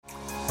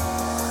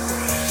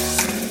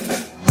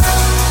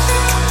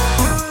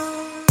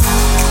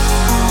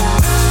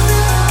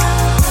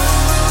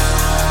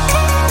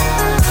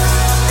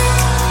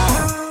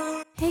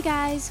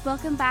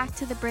Welcome back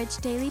to the Bridge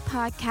Daily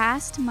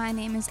Podcast. My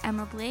name is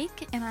Emma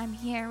Blake, and I'm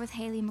here with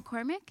Hailey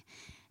McCormick,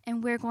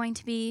 and we're going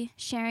to be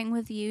sharing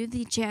with you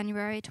the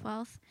January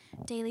 12th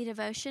Daily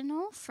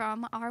Devotional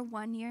from our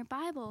one-year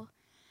Bible.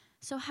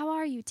 So how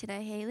are you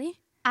today, Hailey?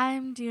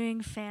 I'm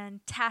doing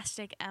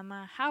fantastic,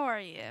 Emma. How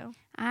are you?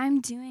 I'm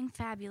doing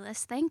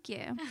fabulous, thank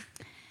you.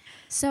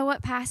 So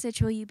what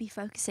passage will you be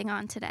focusing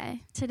on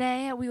today?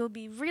 Today, we will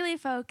be really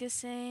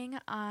focusing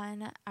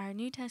on our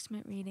New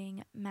Testament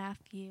reading,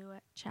 Matthew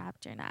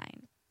chapter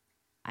 9.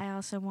 I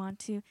also want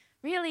to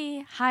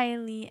really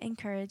highly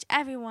encourage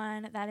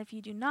everyone that if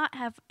you do not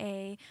have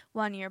a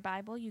one-year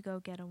Bible, you go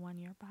get a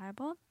one-year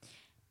Bible.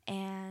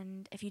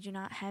 And if you do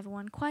not have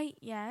one quite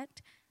yet,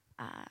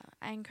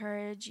 I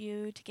encourage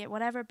you to get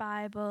whatever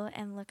Bible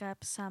and look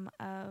up some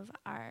of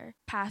our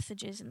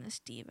passages in this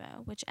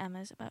Devo, which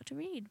Emma is about to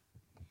read.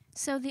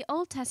 So the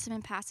Old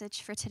Testament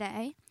passage for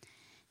today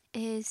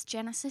is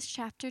Genesis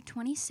chapter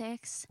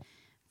 26,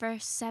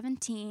 verse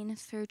 17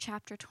 through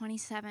chapter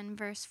 27,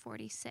 verse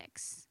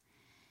 46.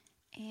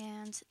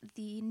 And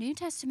the New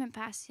Testament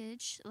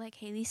passage, like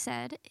Hailey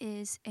said,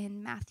 is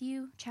in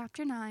Matthew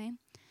chapter 9,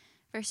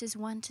 verses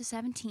 1 to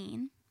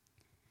 17.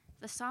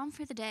 The psalm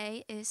for the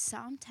day is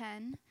Psalm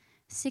 10,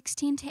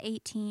 16 to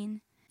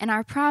 18. And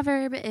our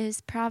proverb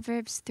is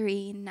Proverbs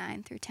 3,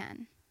 9 through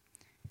 10.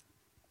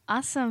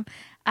 Awesome.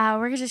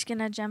 We're just going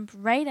to jump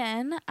right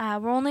in.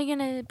 We're only going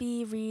to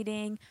be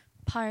reading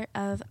part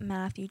of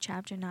Matthew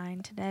chapter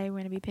 9 today. We're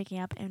going to be picking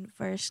up in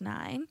verse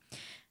 9.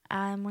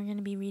 We're going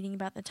to be reading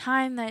about the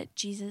time that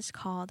Jesus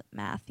called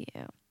Matthew.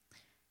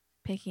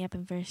 Picking up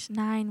in verse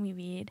 9, we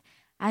read,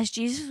 "As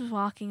Jesus was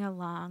walking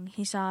along,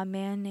 he saw a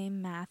man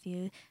named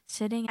Matthew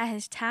sitting at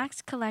his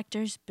tax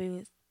collector's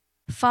booth.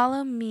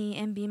 'Follow me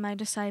and be my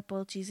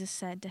disciple,' Jesus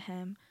said to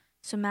him.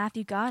 So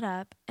Matthew got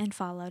up and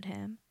followed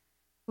him.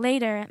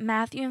 Later,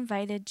 Matthew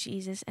invited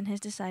Jesus and his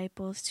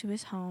disciples to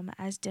his home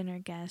as dinner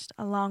guests,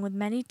 along with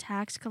many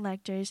tax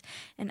collectors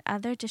and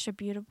other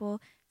disreputable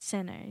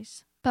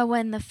sinners. But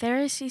when the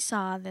Pharisees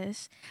saw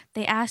this,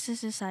 they asked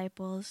his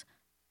disciples,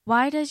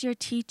 'Why does your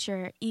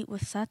teacher eat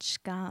with such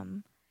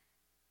scum?'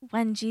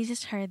 When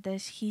Jesus heard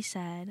this, he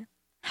said,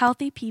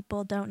 'Healthy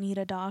people don't need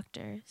a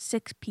doctor,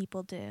 sick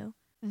people do.'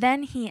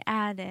 Then he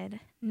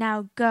added,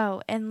 'Now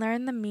go and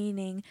learn the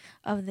meaning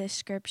of this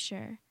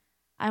scripture.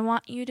 I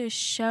want you to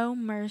show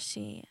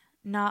mercy,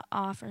 not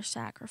offer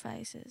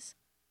sacrifices.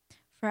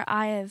 For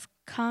I have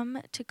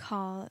come to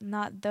call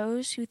not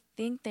those who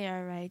think they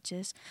are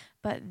righteous,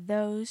 but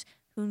those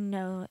who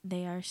know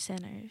they are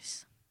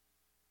sinners.'"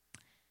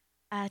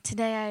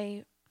 Today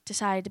I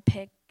decided to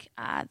pick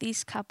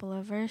these couple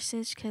of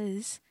verses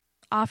because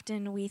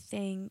often we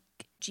think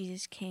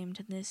Jesus came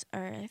to this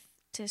earth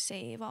to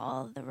save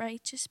all the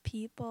righteous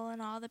people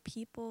and all the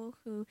people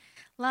who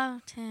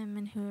loved him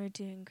and who are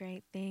doing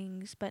great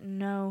things. But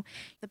no,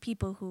 the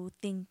people who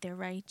think they're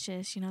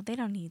righteous, they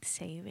don't need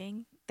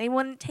saving. They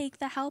wouldn't take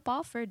the help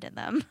offered to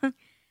them.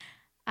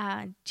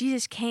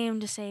 Jesus came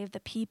to save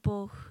the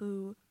people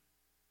who,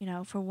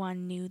 for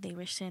one, knew they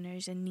were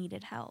sinners and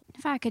needed help.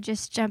 If I could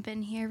just jump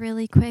in here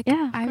really quick.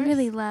 Yeah, of I course.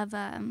 really love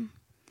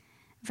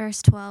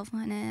verse 12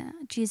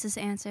 when Jesus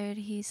answered.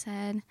 He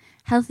said,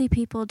 "Healthy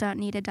people don't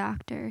need a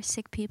doctor,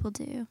 sick people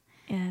do."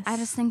 Yes. I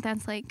just think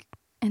that's like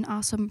an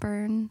awesome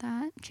burn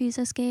that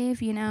Jesus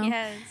gave,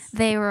 Yes.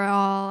 They were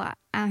all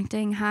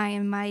acting high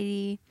and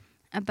mighty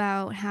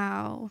about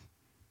how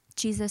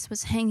Jesus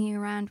was hanging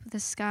around with the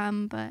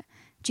scum, but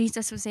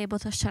Jesus was able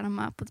to shut him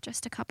up with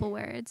just a couple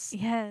words.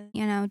 Yes.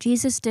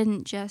 Jesus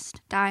didn't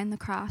just die on the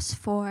cross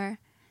for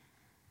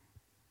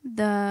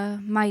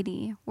the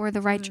mighty or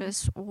the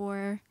righteous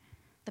or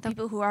the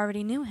people who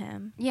already knew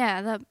him.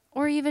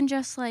 or even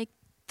just like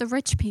the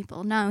rich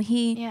people. No,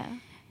 he Yeah.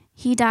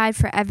 died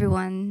for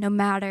everyone, no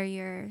matter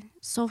your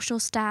social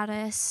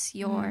status,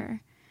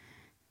 your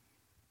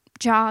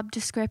job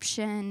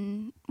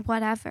description,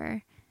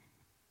 whatever.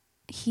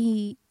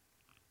 He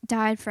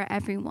died for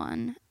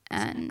everyone.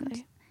 And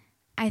Exactly.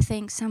 I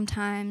think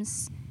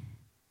sometimes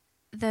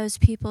those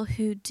people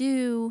who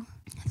do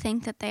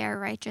think that they are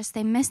righteous,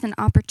 they miss an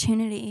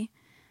opportunity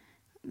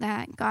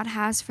that God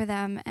has for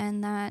them,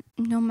 and that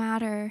no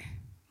matter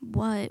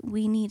what,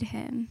 we need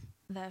him.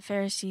 The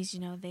Pharisees,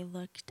 they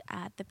looked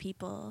at the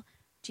people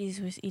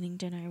Jesus was eating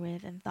dinner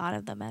with and thought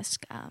of them as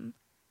scum.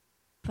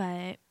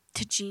 But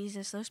to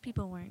Jesus, those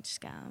people weren't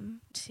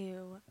scum.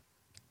 To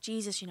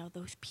Jesus,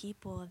 those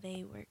people,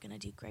 they were going to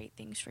do great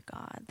things for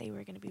God. They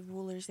were going to be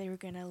rulers. They were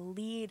going to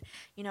lead,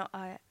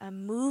 a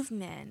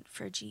movement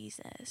for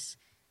Jesus.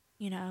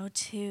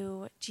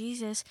 To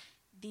Jesus,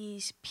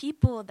 these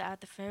people that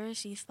the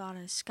Pharisees thought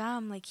as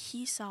scum, like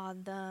he saw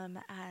them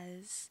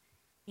as,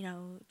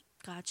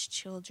 God's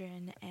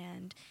children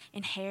and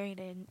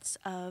inheritance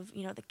of,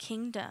 the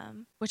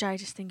kingdom, which I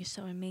just think is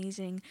so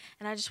amazing.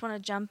 And I just want to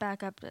jump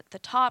back up at the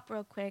top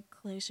real quick,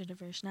 closer to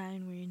verse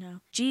 9, where,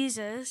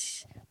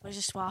 Jesus was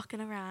just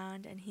walking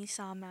around and he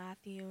saw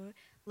Matthew,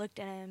 looked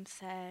at him,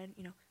 said,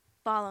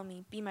 "Follow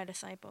me, be my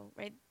disciple."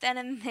 Right then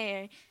and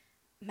there,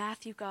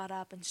 Matthew got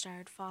up and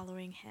started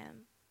following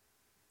him.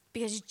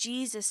 Because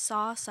Jesus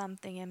saw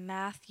something in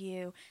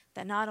Matthew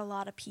that not a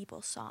lot of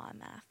people saw in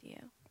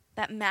Matthew,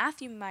 that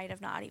Matthew might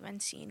have not even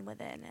seen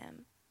within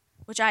him,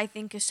 which I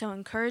think is so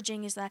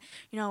encouraging, is that,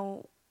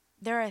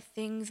 there are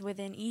things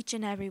within each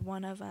and every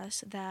one of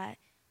us that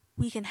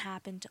we can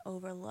happen to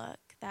overlook,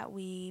 that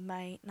we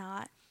might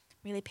not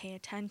really pay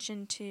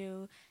attention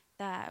to,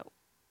 that,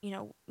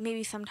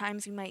 maybe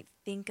sometimes we might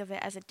think of it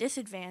as a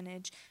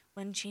disadvantage,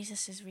 when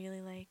Jesus is really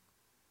like,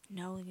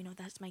 no,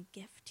 that's my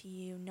gift to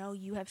you. No,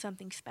 you have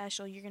something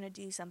special. You're going to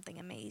do something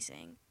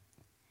amazing.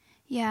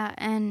 Yeah,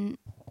 and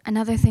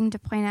another thing to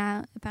point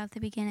out about the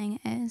beginning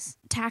is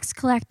tax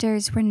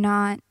collectors were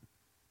not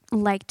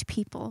liked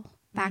people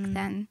back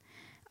then.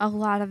 A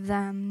lot of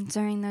them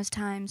during those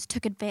times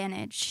took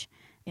advantage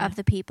of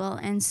the people.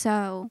 And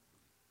so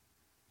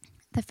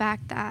the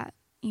fact that,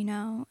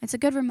 it's a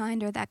good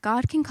reminder that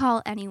God can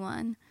call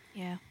anyone.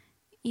 Yeah.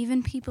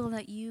 Even people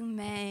that you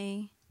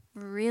may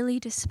really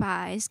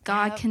despise,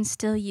 God can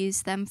still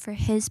use them for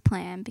his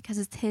plan, because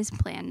it's his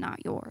plan,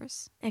 not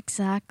yours.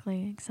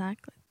 Exactly.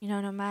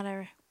 No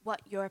matter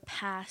what your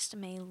past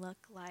may look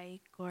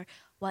like, or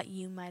what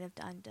you might have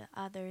done to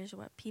others, or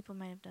what people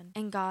might have done,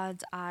 in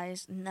God's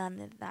eyes, none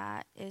of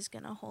that is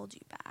going to hold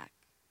you back.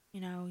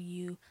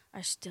 You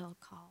are still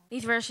called.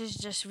 These verses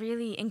just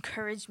really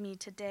encouraged me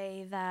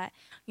today that,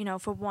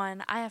 for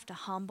one, I have to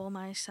humble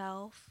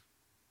myself.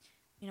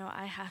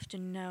 I have to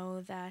know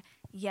that,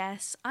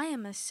 yes, I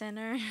am a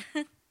sinner.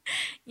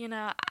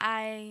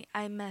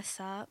 I mess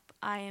up.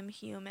 I am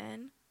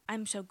human.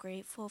 I'm so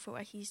grateful for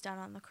what he's done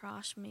on the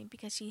cross for me,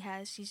 because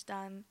he's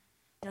done,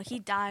 he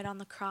died on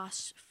the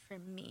cross for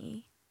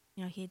me.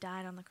 He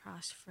died on the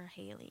cross for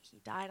Hailey. He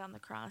died on the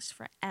cross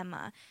for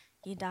Emma.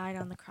 He died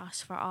on the cross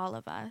for all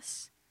of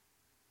us,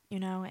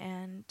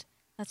 and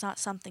that's not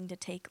something to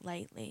take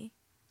lightly.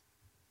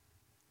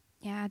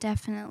 Yeah,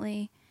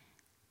 definitely.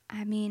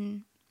 I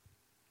mean,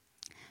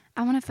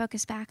 I want to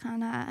focus back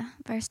on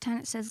verse 10.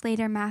 It says,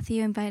 later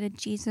Matthew invited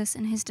Jesus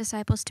and his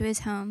disciples to his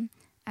home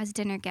as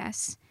dinner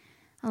guests,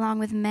 along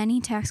with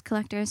many tax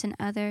collectors and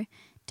other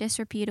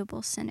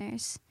disreputable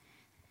sinners.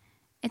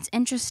 It's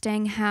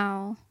interesting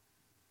how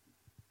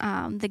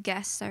the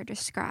guests are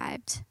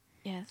described.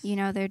 Yes.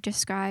 They're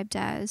described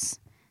as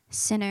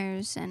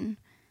sinners and,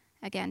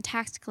 again,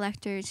 tax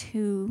collectors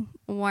who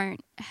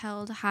weren't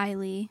held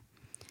highly.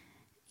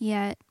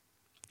 Yet,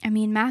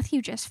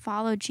 Matthew just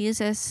followed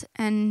Jesus,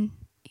 and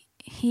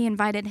he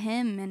invited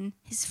him and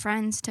his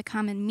friends to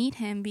come and meet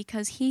him,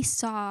 because he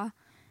saw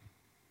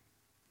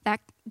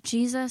that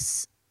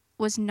Jesus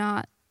was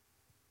not,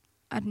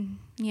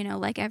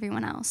 like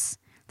everyone else.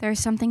 There's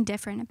something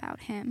different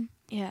about him.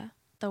 Yeah.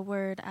 The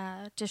word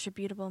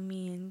disreputable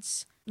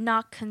means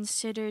not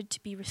considered to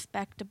be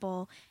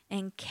respectable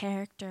in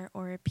character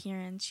or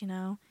appearance,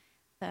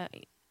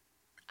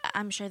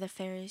 I'm sure the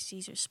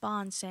Pharisees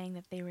respond saying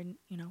that they were,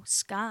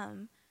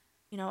 scum.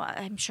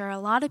 I'm sure a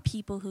lot of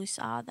people who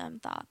saw them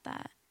thought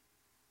that.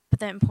 But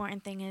the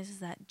important thing is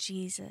that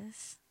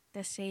Jesus,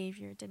 the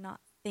Savior, did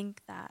not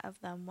think that of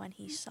them when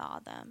he saw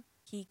them.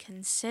 He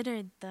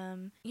considered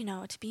them,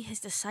 to be his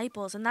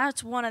disciples. And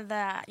that's one of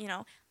the,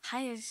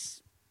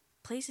 highest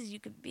places you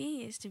could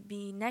be, is to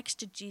be next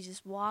to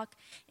Jesus, walk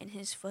in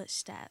his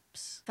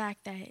footsteps. The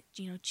fact that,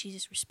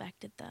 Jesus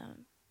respected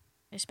them,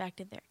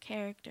 respected their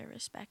character,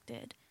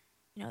 respected,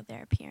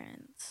 their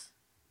appearance.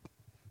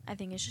 I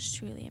think it's just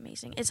truly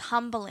amazing. It's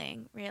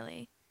humbling,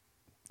 really.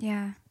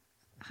 Yeah,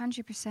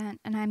 100%.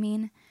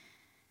 And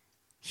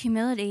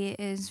humility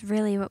is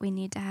really what we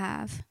need to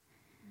have,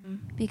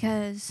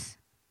 because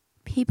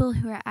people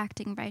who are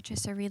acting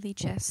righteous are really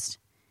just,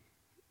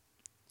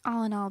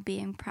 all in all,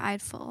 being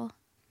prideful.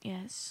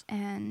 Yes.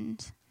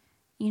 And,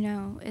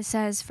 it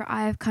says, for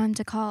I have come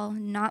to call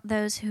not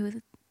those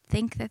who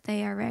think that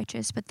they are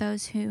righteous, but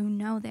those who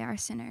know they are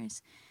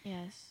sinners.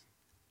 Yes.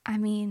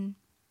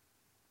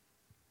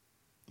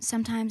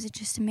 Sometimes it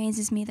just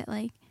amazes me that,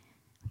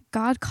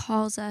 God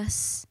calls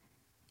us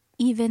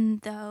even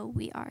though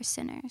we are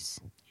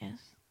sinners. Yes.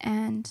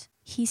 And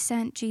he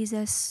sent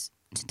Jesus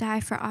to die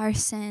for our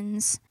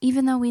sins,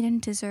 even though we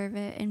didn't deserve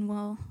it and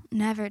will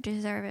never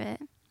deserve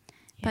it.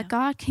 Yeah. But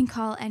God can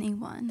call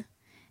anyone.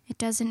 It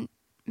doesn't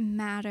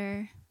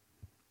matter,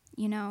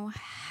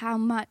 how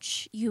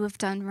much you have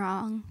done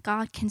wrong.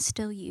 God can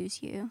still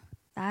use you.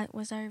 That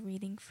was our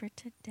reading for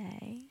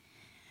today.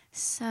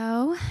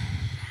 So,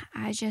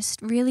 I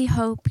just really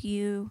hope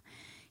you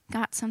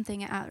got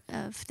something out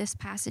of this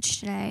passage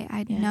today.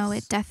 I know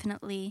it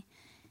definitely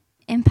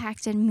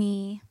impacted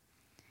me,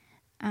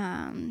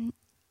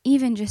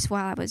 even just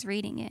while I was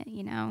reading it,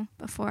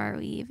 before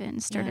we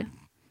even started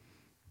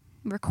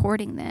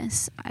recording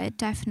this. It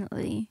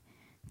definitely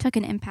took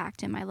an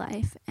impact in my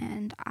life,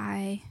 and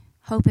I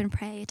hope and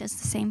pray it does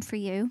the same for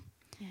you.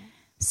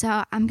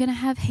 So I'm going to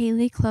have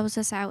Hailey close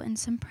us out in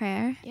some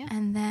prayer,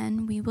 and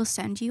then we will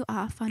send you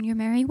off on your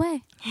merry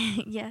way.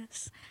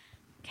 Yes.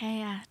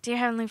 Okay, dear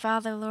Heavenly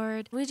Father,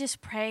 Lord, we just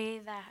pray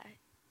that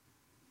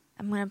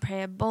I'm going to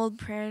pray a bold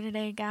prayer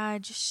today,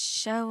 God. Just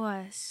show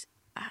us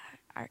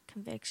heart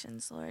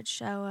convictions, Lord.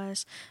 Show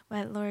us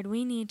what, Lord,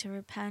 we need to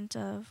repent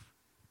of.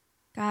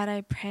 God, I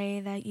pray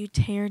that you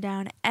tear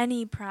down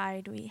any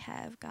pride we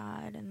have,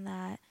 God, and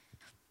that,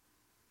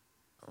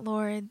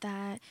 Lord,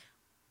 that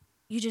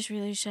you just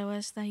really show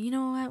us that, you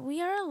know what,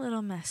 we are a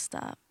little messed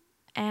up,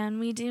 and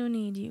we do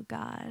need you,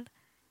 God.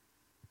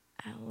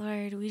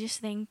 Lord, we just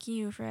thank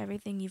you for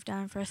everything you've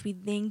done for us. We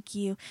thank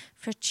you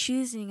for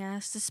choosing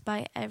us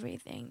despite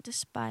everything,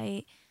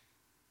 despite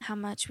how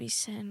much we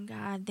sin,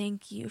 God.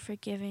 Thank you for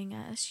giving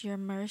us your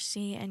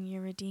mercy and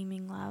your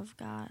redeeming love,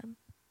 God.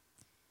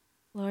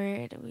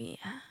 Lord, we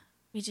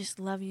just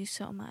love you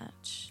so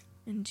much.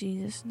 In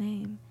Jesus'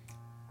 name.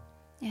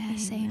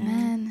 Yes, Amen.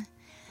 amen.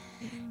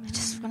 I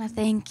just want to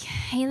thank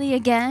Hailey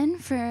again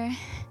for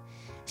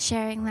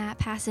sharing that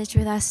passage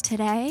with us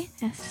today.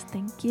 Yes,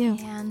 thank you.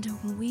 And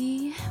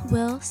we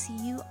will see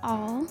you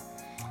all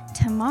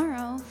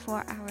tomorrow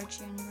for our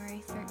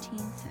January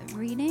 13th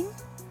reading.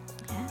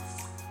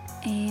 Yes.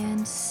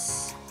 And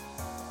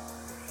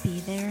be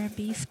there,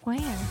 be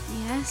square.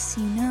 yes,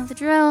 you know the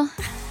drill.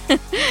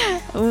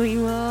 We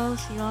will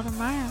see you all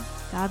tomorrow.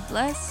 God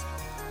bless.